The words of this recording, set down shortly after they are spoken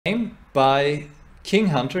by King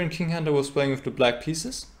Hunter, and King Hunter was playing with the black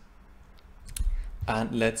pieces.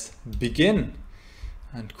 And let's begin.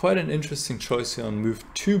 And quite an interesting choice here on move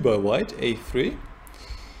 2 by white, a3.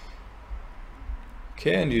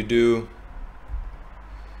 Okay, and you do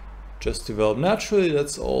just develop naturally.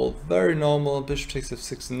 That's all very normal. Bishop takes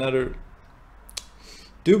f6, another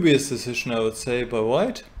dubious decision, I would say, by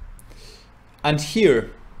white. And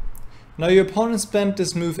here, now your opponent spent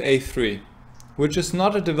this move a3, which is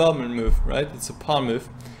not a development move, right? It's a pawn move.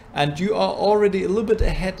 And you are already a little bit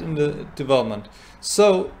ahead in the development.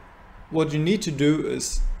 So what you need to do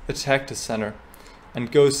is attack the center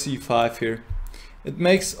and go c5 here. It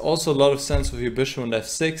makes also a lot of sense with your bishop on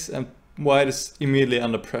f6, and white is immediately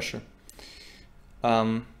under pressure.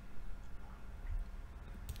 After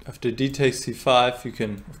d takes c5, you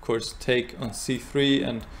can of course take on c3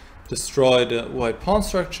 and destroy the white pawn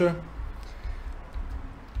structure.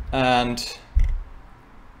 And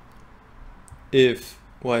if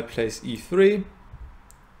white plays e3,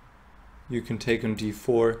 you can take on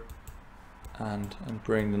d4 and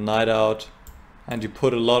bring the knight out, and you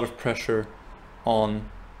put a lot of pressure on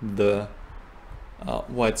the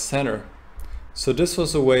white center. So this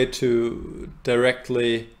was a way to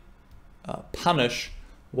directly punish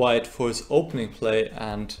white for his opening play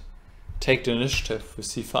and take the initiative with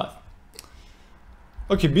c5.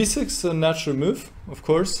 Okay, b6 is a natural move, of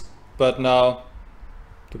course, but now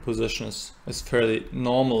the position is fairly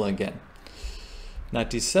normal again.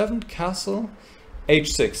 Knight d7, castle,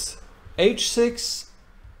 h6. h6,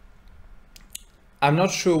 I'm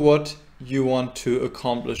not sure what you want to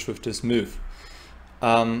accomplish with this move.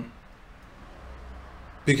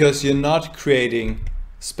 Because you're not creating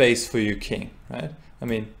space for your king, right? I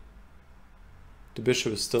mean, the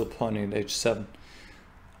bishop is still pointing at h7.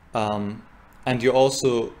 And you're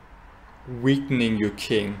also weakening your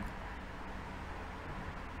king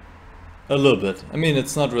a little bit. I mean,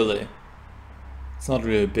 it's not really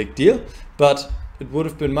a big deal, but it would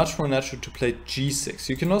have been much more natural to play g6.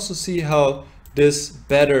 You can also see how this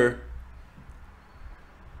better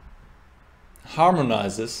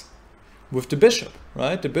harmonizes with the bishop,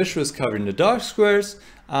 right? The bishop is covering the dark squares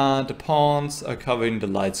and the pawns are covering the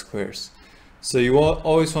light squares. So you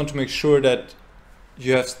always want to make sure that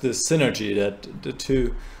you have this synergy, that the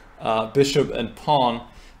two bishop and pawn,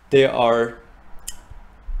 they are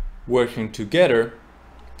working together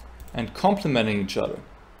and complementing each other.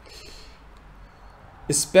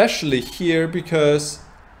 Especially here, because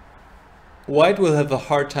white will have a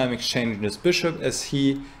hard time exchanging this bishop as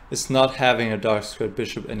he is not having a dark squared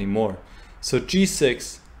bishop anymore. So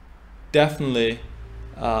g6, definitely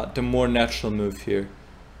the more natural move here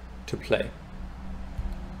to play.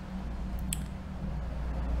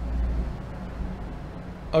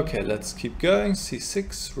 Okay, let's keep going.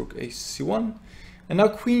 c6, rook a1, and now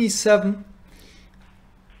queen e7.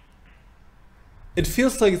 It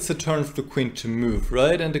feels like it's the turn for the queen to move,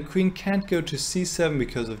 right? And the queen can't go to c7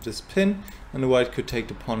 because of this pin, and the white could take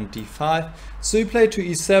the pawn on d5. So you play to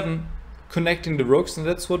e7, connecting the rooks, and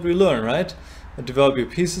that's what we learn, right? Develop your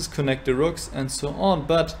pieces, connect the rooks, and so on.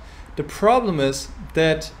 But the problem is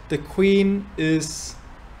that the queen is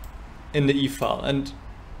in the e file, and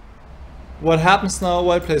what happens now?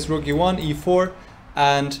 White plays rook e1, e4,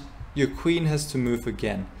 and your queen has to move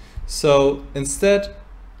again. So instead,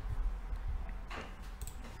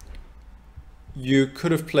 you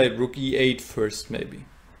could have played rook e8 first, maybe,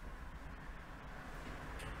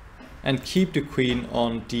 and keep the queen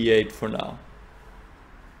on d8 for now.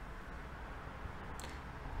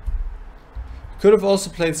 Could have also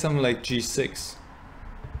played something like g6.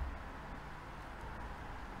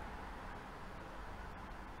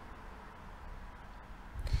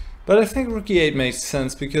 But I think rook e8 makes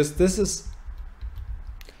sense because this is,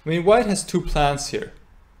 I mean, white has two plans here.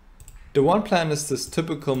 The one plan is this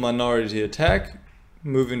typical minority attack,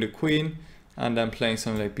 moving the queen and then playing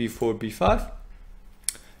something like b4, b5.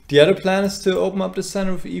 The other plan is to open up the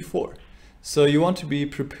center with e4. So you want to be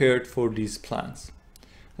prepared for these plans.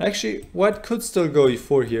 Actually, white could still go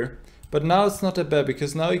e4 here, but now it's not that bad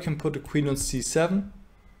because now you can put the queen on c7.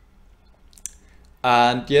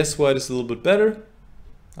 And yes, white is a little bit better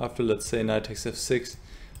after, let's say, knight takes f6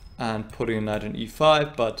 and putting a knight on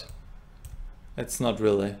e5, but it's not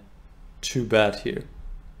really too bad here.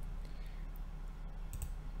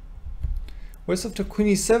 Whereas after queen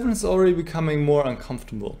e7 is already becoming more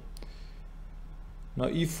uncomfortable. Now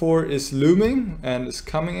e4 is looming and is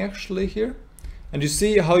coming actually here. And you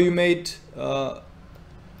see how you made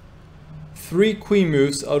 3 queen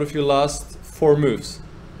moves out of your last 4 moves.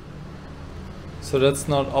 So that's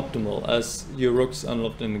not optimal as your rooks are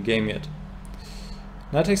not in the game yet.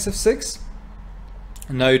 Knight takes f6.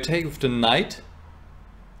 And now you take with the knight,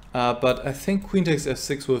 but I think queen takes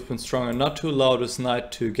f6 would have been stronger, not to allow this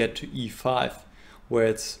knight to get to e5, where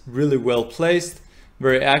it's really well placed,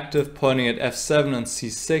 very active, pointing at f7 and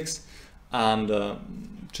c6, and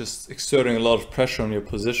just exerting a lot of pressure on your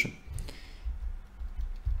position.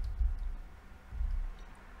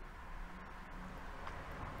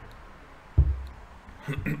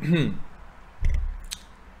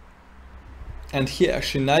 And here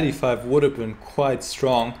actually knight e5 would have been quite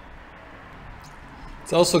strong.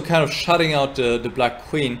 It's also kind of shutting out the black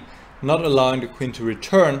queen, not allowing the queen to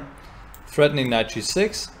return, threatening knight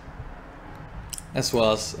g6, as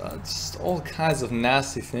well as just all kinds of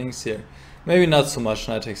nasty things here. Maybe not so much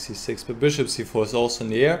knight takes c6, but bishop c4 is also in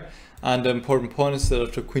the air. And the important point is that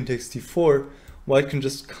after queen takes d4, white can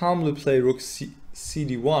just calmly play rook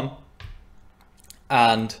cd1,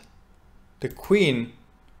 and the queen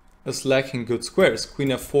is lacking good squares. Queen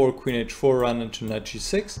f4, queen h4 run into knight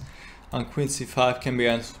g6, and queen c5 can be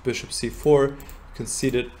answered with bishop c4. You can see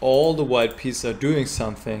that all the white pieces are doing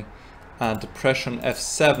something, and the pressure on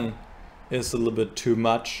f7 is a little bit too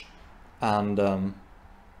much, and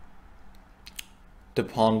the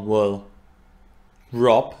pawn will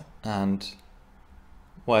drop, and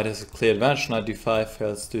white has a clear advantage. Knight d5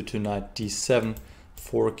 fails due to knight d7,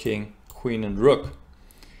 forking queen and rook.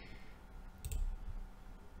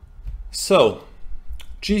 So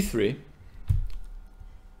g3,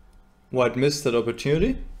 white missed that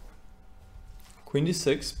opportunity. Queen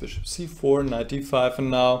d6, bishop c4, knight d5,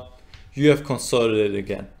 and now you have consolidated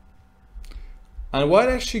again. And white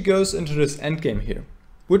actually goes into this endgame here,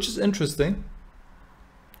 which is interesting.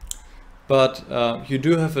 But you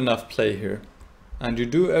do have enough play here, and you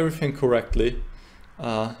do everything correctly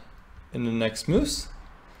in the next moves,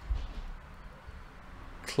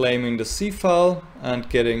 claiming the c file and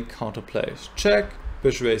getting counterplays. Check,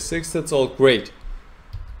 bishop a6, that's all great.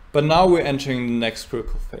 But now we're entering the next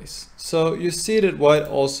critical phase. So you see that white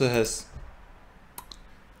also has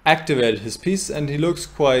activated his piece, and he looks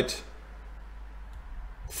quite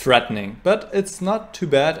threatening, but it's not too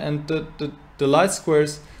bad, and the light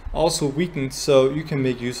squares also weakened, so you can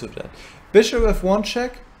make use of that. Bishop f1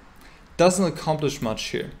 check doesn't accomplish much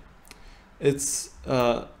here. It's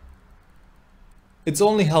only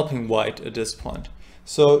helping white at this point.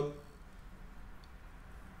 So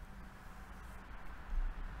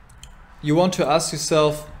you want to ask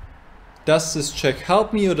yourself, does this check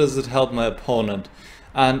help me or does it help my opponent?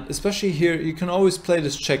 And especially here, you can always play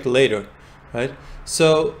this check later, right?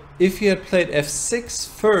 So if you had played f6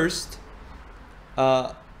 first,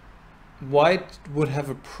 white would have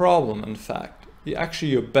a problem, in fact.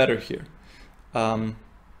 You're better here.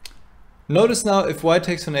 Notice now, if white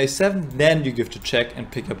takes on a7, then you give the check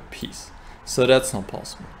and pick up a piece. So that's not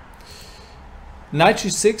possible. Knight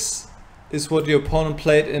g6 is what the opponent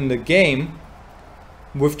played in the game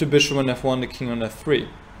with the bishop on f1, the king on f3.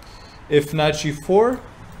 If knight g4,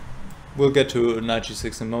 we'll get to knight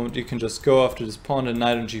g6 in a moment, you can just go after this pawn, and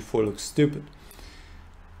knight on g4 looks stupid.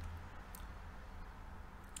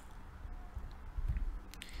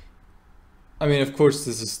 I mean, of course,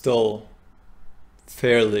 this is still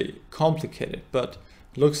fairly complicated, but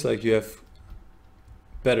it looks like you have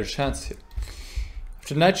better chance here.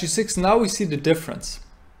 After knight g6, now we see the difference.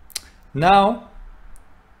 Now,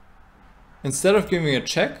 instead of giving a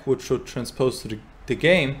check, which would transpose to the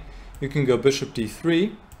game, you can go bishop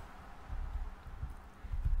d3.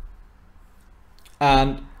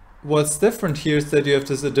 And what's different here is that you have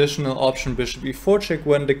this additional option bishop e4 check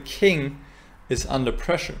when the king is under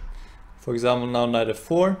pressure. For example, now knight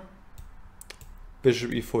f4,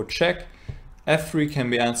 bishop e4 check, f3 can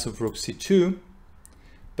be answered with rook c2,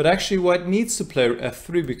 but actually white needs to play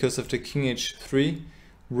f3 because of the king h3,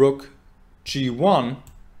 rook g1.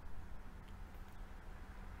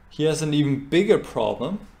 He has an even bigger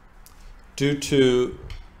problem due to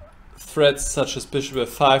threats such as bishop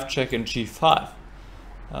f5 check and g5.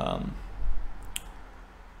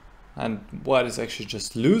 And white is actually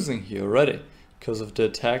just losing here already because of the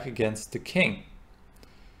attack against the king.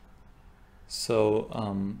 So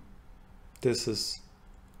this is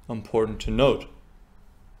important to note.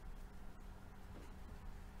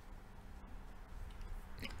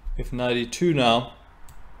 If knight e2 now,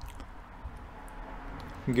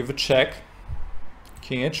 you can give a check,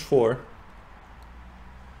 king h4,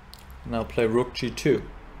 now play rook g2.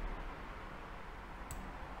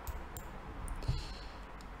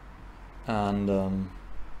 And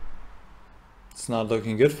it's not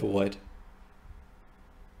looking good for white.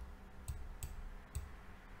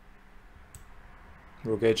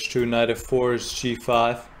 Rook h2, knight f4 is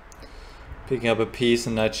g5, picking up a piece,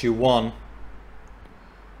 and knight g1.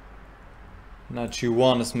 Now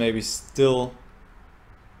g1 is maybe still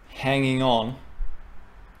hanging on.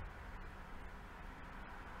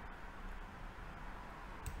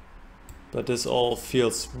 But this all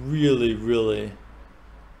feels really, really,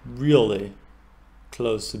 really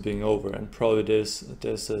close to being over, and probably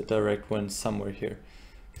there's a direct win somewhere here.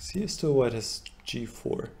 Because here still white has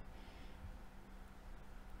g4.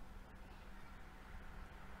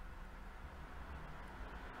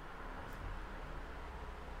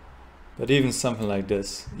 But even something like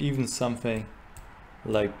this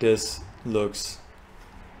looks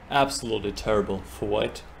absolutely terrible for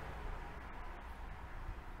white.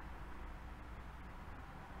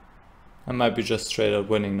 I might be just straight up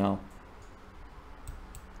winning now.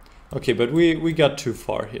 Okay, but we got too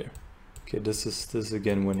far here. Okay, this is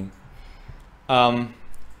again winning.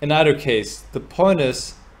 In either case, the point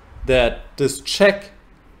is that this check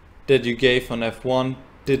that you gave on f1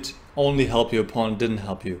 did only help your opponent, didn't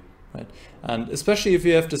help you, right? And especially if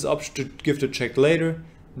you have this option to give the check later,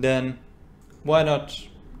 then why not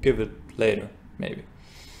give it later, maybe?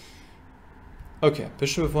 Okay,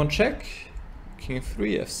 bishop f1 check, king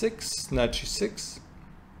f3, f6, knight g6.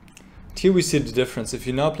 Here we see the difference. If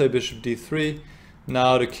you now play bishop d3,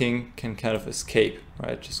 now the king can kind of escape,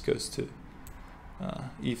 right? Just goes to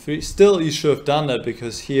e3. Still, you should have done that,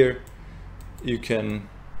 because here you can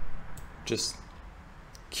just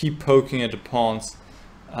keep poking at the pawns,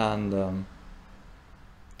 and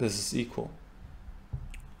this is equal.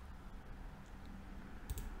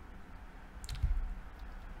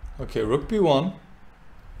 Okay, rook b1.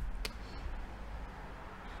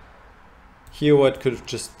 Here white could have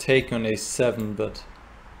just taken on a7, but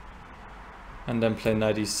and then play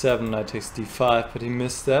knight e7, knight takes d5, but he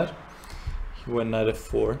missed that. He went knight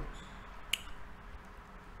f4.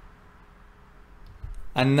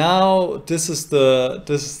 And now this is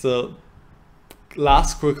the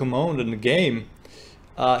last critical moment in the game.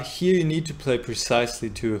 Here you need to play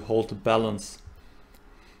precisely to hold the balance.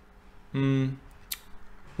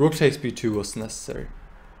 Rook takes b2 was necessary.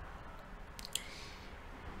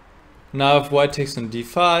 Now if white takes on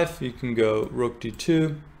d5, you can go rook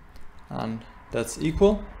d2, and that's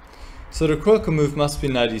equal. So the critical move must be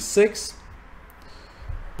knight e6,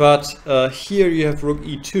 but here you have rook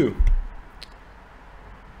e2,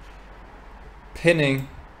 pinning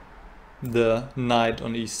the knight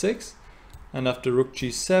on e6, and after rook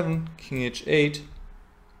g7, king h8,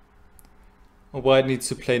 white needs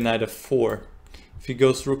to play knight f4. If he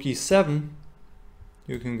goes rook e7,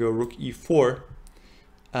 you can go rook e4,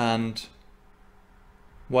 and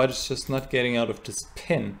white is just not getting out of this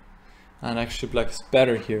pin, and actually black is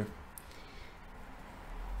better here.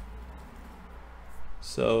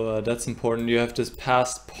 So that's important. You have this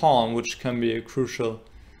passed pawn, which can be a crucial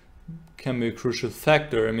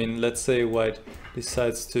factor. I mean, let's say white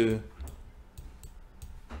decides to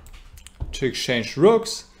exchange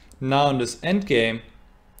rooks. Now in this endgame,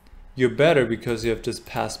 you're better because you have this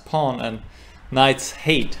passed pawn, and knights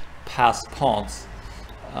hate passed pawns.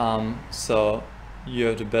 So you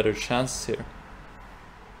have the better chances here.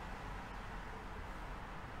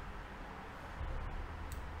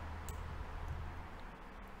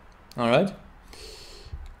 Alright.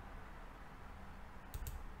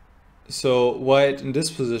 So white in this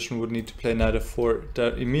position would need to play knight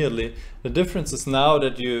f4 immediately. The difference is now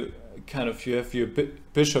that you have your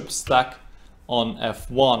bishop stuck on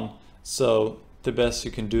f1. So the best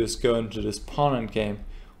you can do is go into this pawn endgame,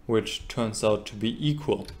 which turns out to be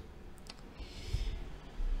equal.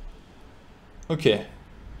 Okay.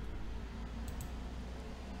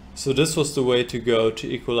 So this was the way to go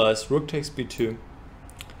to equalize rook takes b2.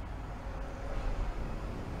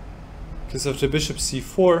 Because after bishop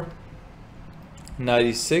c4, knight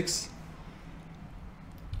e6,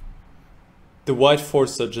 the white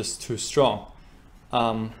forces are just too strong.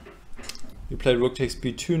 You play rook takes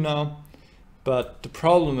b2 now, but the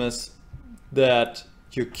problem is that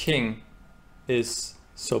your king is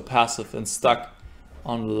so passive and stuck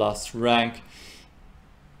on the last rank.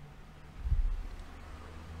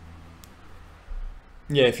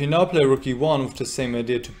 Yeah, if you now play rook e1 with the same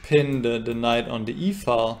idea to pin the knight on the e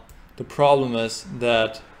file, the problem is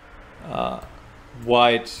that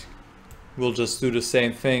white will just do the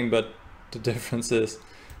same thing, but the difference is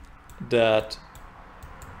that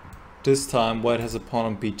this time white has a pawn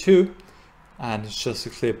on b2, and it's just a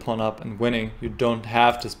clear pawn up and winning. You don't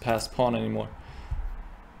have this passed pawn anymore.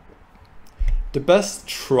 The best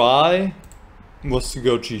try was to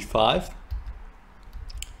go g5,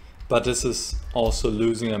 but this is also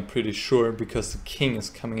losing, I'm pretty sure, because the king is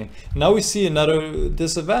coming in. Now we see another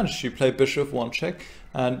disadvantage. You play bishop 1 check,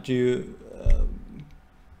 and you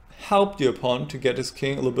help the opponent to get his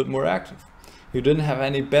king a little bit more active. you didn't have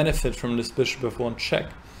any benefit from this bishop f1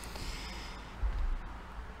 check.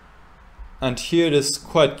 And here it is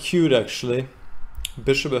quite cute actually.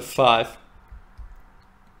 Bishop f5.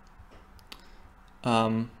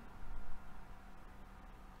 And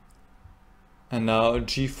now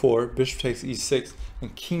g4, bishop takes e6,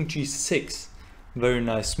 and king g6. Very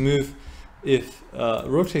nice move. If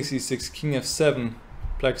rook takes e6, king f7,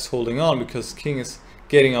 black is holding on because king is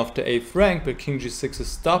getting off the 8th rank, but king g6 is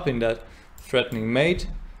stopping that threatening mate.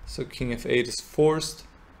 So king f8 is forced.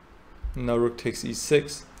 Now rook takes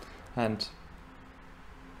e6, and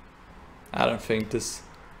I don't think this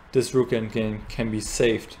rook endgame can be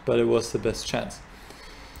saved, but it was the best chance.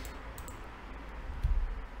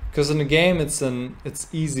 Because in the game it's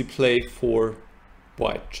easy play for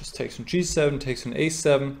white. Just takes on g7, takes on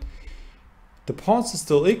a7. The pawns are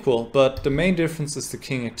still equal, but the main difference is the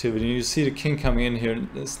king activity. You see the king coming in here, and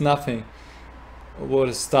there's nothing what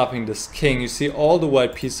is stopping this king. You see all the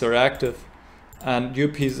white pieces are active, and your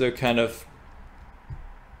pieces are kind of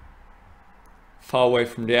far away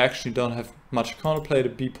from the action. You don't have much counterplay. The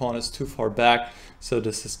b pawn is too far back, so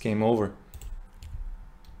this is game over.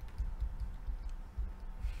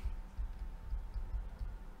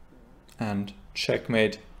 And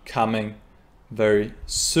checkmate coming very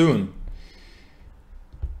soon.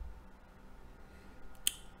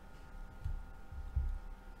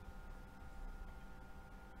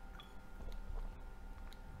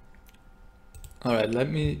 All right, let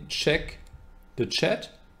me check the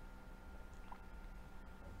chat.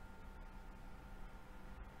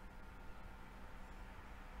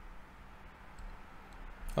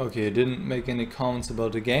 Okay, I didn't make any comments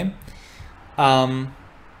about the game.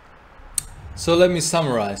 So let me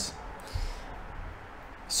summarize.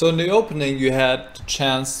 So in the opening you had the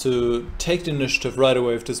chance to take the initiative right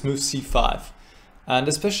away with this move c5. And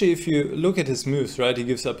especially if you look at his moves, right? He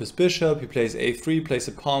gives up his bishop, he plays a3, plays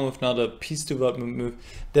a pawn with another piece development move.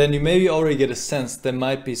 Then you maybe already get a sense there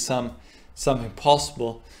might be something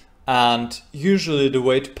possible. And usually the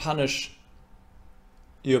way to punish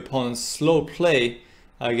your opponent's slow play,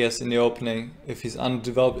 I guess in the opening, if he's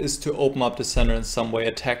undeveloped, is to open up the center in some way,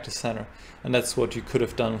 attack the center. And that's what you could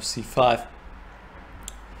have done with c5.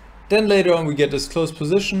 Then later on we get this close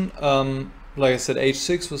position. Like I said,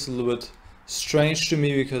 h6 was a little bit strange to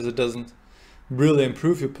me because it doesn't really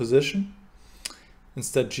improve your position.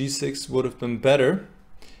 Instead g6 would have been better.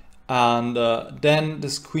 And then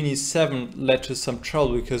this queen e7 led to some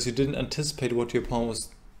trouble because you didn't anticipate what your opponent was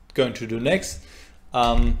going to do next.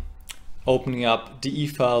 Opening up the e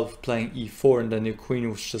file, playing e4, and then your queen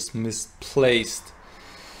was just misplaced.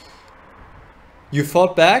 You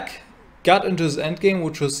fought back, got into his endgame,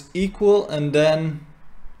 which was equal, and then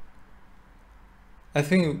I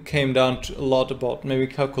think it came down to a lot about maybe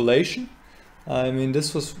calculation. I mean,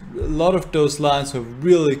 this was a lot of those lines were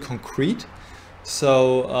really concrete,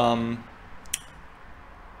 so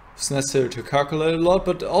it's necessary to calculate a lot,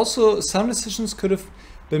 but also some decisions could have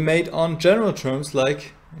been made on general terms,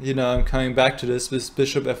 like, you know, I'm coming back to this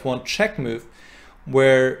bishop f1 check move,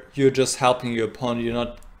 where you're just helping your opponent, you're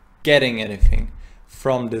not getting anything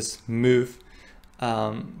from this move.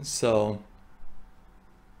 So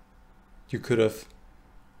you could have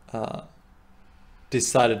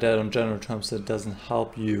decided that on general terms that doesn't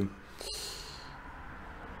help you.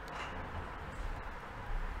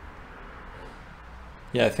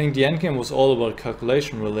 Yeah, I think the endgame was all about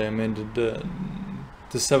calculation, really. I mean,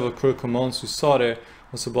 the several critical moments we saw there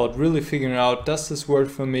was about really figuring out, does this work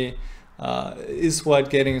for me? Is white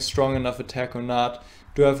getting a strong enough attack or not?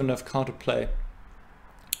 Do I have enough counterplay?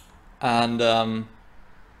 And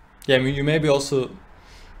yeah, I mean, you maybe also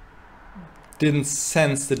didn't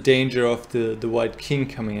sense the danger of the white king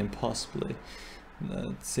coming in, possibly.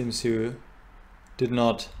 It seems you did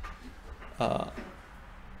not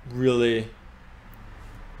really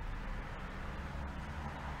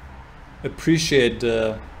appreciate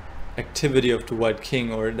the activity of the white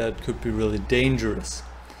king, or that could be really dangerous.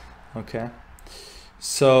 Okay,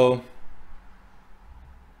 so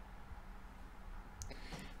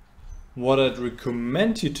what I'd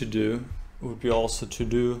recommend you to do would be also to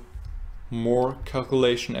do more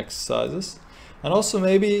calculation exercises, and also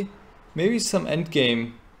maybe some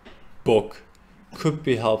endgame book could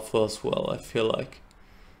be helpful as well. I feel like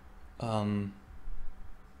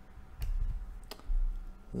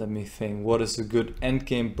let me think, what is a good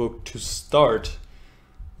endgame book to start?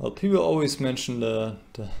 Well, people always mention the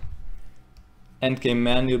Endgame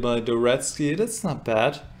Manual by Doretsky. That's not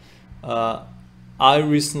bad. I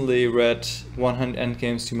recently read 100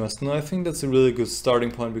 Endgames You Must Know. I think that's a really good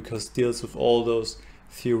starting point because it deals with all those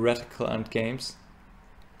theoretical endgames.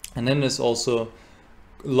 And then there's also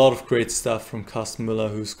lot of great stuff from Carsten Müller,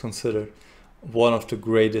 who's considered one of the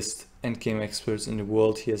greatest endgame experts in the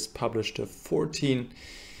world. He has published a 14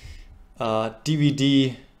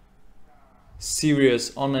 DVD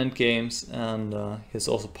series on endgames, and he has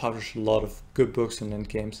also published a lot of good books on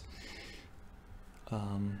endgames.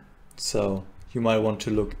 So you might want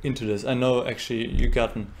to look into this. I know actually you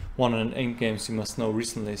gotten one on endgames you must know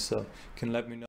recently, so you can let me know.